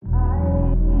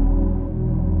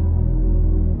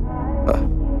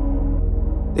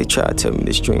They tried to tell me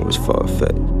this dream was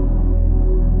far-fetched.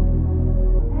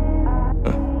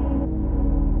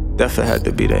 Death had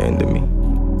to be the end of me.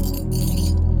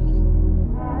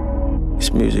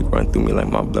 This music run through me like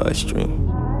my bloodstream.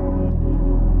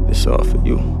 It's all for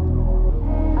you.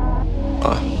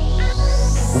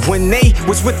 When they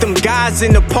was with them guys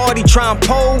in the party trying to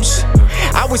pose,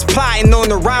 I was plotting on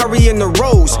the Rari and the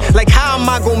Rose. Like, how am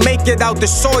I gonna make it out the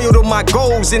soil to my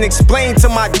goals and explain to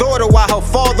my daughter why her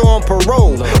father on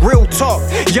parole? Real talk,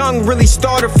 Yvng really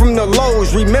started from the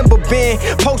lows. Remember being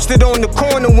posted on the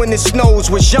corner when it snows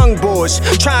with young boys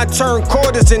trying to turn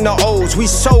quarters into O's. We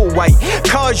so white,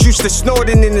 cars used to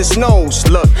snorting in his nose.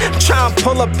 Look, I'm trying to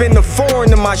pull up in the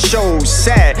foreign in my shows.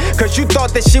 Sad, cause you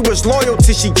thought that she was loyal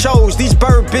till she chose. These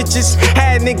bird bitches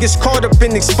had niggas caught up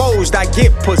and exposed. I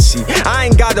get pussy, I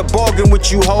ain't got a bargain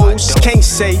with you hoes. Can't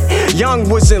say Yvng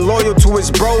wasn't loyal to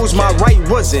his bros. My right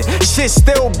wasn't. Shit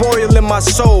still boiling my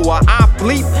soul. While I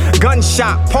bleep,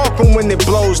 gunshot, park him when it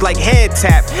blows like head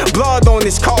tap. Blood on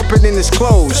his carpet and his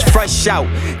clothes. Fresh out,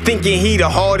 thinking he the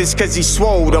hardest cause he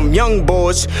swole. Them young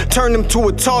boys turn him to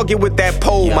a target with that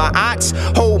pole. My ox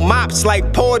hold mops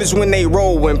like porters when they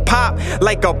roll. And pop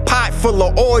like a pot full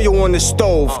of oil on the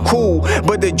stove. Cool,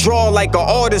 but the draw like an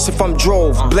artist if I'm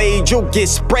drove. Blade, you'll get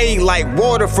sprayed like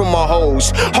water from a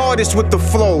hose. Hardest with the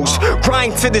flows.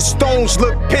 Grind to the stones,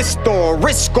 look pissed on.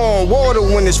 Risk on water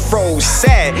when it's froze.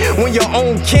 Sad when your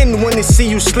own kin wanna see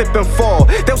you slip and fall.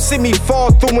 They'll see me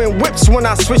fall through in whips when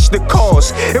I switch the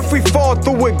cars. If we fall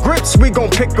through with grips, we gon'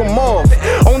 pick them off.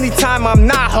 Only time I'm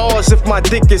not hard is if my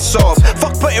dick is soft.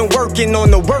 Fuck putting work in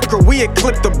on the worker, we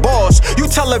eclipse the boss. You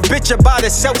tell a bitch about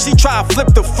herself, she try to flip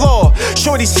the floor.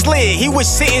 Shorty slid, he was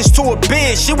sentenced to a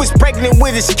bid. She was pregnant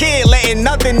with his kid, letting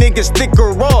other niggas stick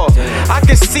her off. I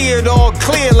can see it all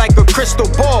clear like a crystal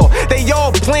ball. They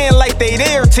all playing like they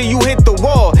there till you hit the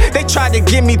wall. They tried to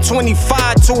give me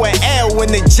 25 to an L in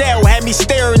the jail. Had me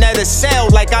staring at a cell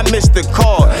like I missed the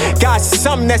call. Got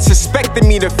some that suspected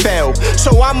me to fail,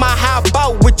 so I'ma hop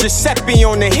out with Giuseppe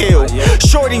on the hill.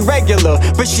 Shorty regular,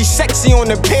 but she sexy on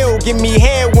the pill. Give me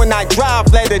hair when I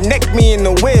drive, let her neck me in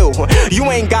the wheel. You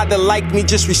ain't gotta like me,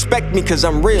 just respect me cause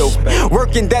I'm real.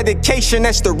 Working dedication,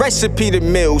 that's the recipe to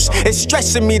meals. It's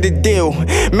stressing me to deal.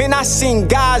 Man, I seen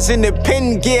guys in the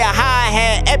pen get high,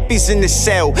 had eppies in the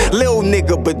cell. Lil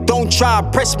nigga, but don't try to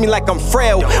press me like I'm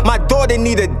frail. My daughter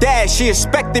need a dad, she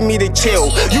expecting me to chill.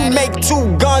 You make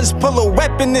two guns, pull a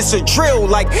weapon, it's a drill.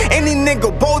 Like any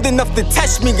nigga bold enough to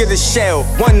test me, get a shell.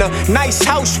 Want a nice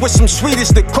house with some Swedish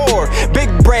decor. Big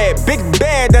bread, big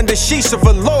bed under sheets of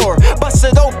velour. Bust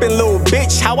it open, little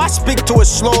bitch, how I speak to a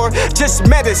slur. Just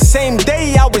met her same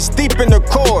day, I was deep in the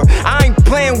core. I ain't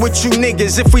playing with you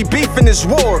niggas if we beefin' this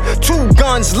war. Two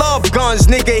guns, love guns,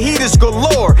 nigga, heaters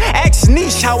galore. Ask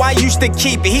Niche how I used to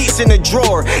keep heats in the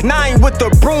drawer. Nine with the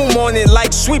broom on it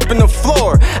like sweeping the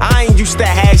floor. I ain't used to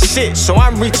have shit, so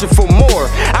I'm reaching for more.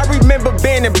 I remember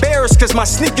being embarrassed cause my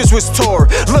sneakers was tore.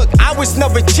 Look, I was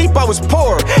never cheap, I was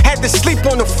poor. Had to sleep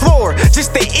on the floor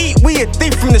just to eat, we a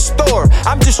thief from the store.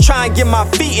 I'm just trying to get my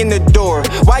feet in the door.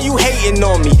 Why you hating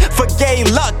on me? For gay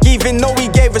luck, even though he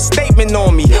gave a statement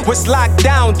on me. Was locked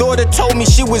down, daughter told me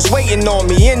she was waiting on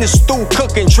me. In the stew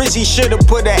cooking, Drizzy should've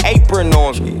put an apron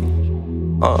on me.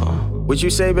 What'd you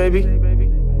say, baby?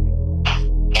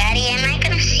 Daddy, am I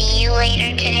gonna see you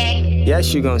later today?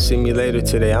 Yes, you gonna see me later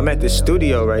today. I'm at the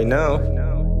studio right now.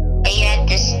 Are you at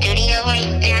the studio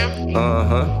right now?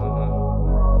 Uh-huh.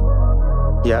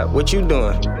 Yeah, what you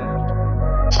doing?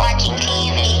 Watching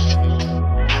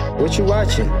TV. What you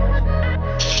watching? The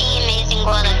Amazing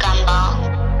World of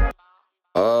Gumball.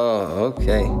 Oh,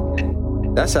 okay.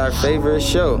 That's our favorite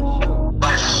show.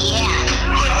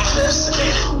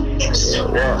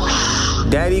 Yeah.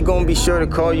 Daddy gonna be sure to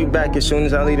call you back as soon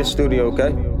as I leave the studio, okay?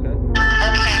 Okay.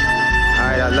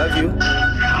 Alright, I love you.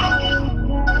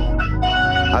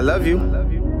 I love you.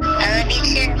 I love you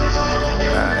too.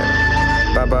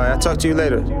 Alright. Bye-bye. I'll talk to you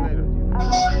later.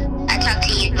 I'll talk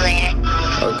to you later.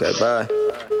 Okay, bye.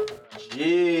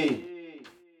 Gee.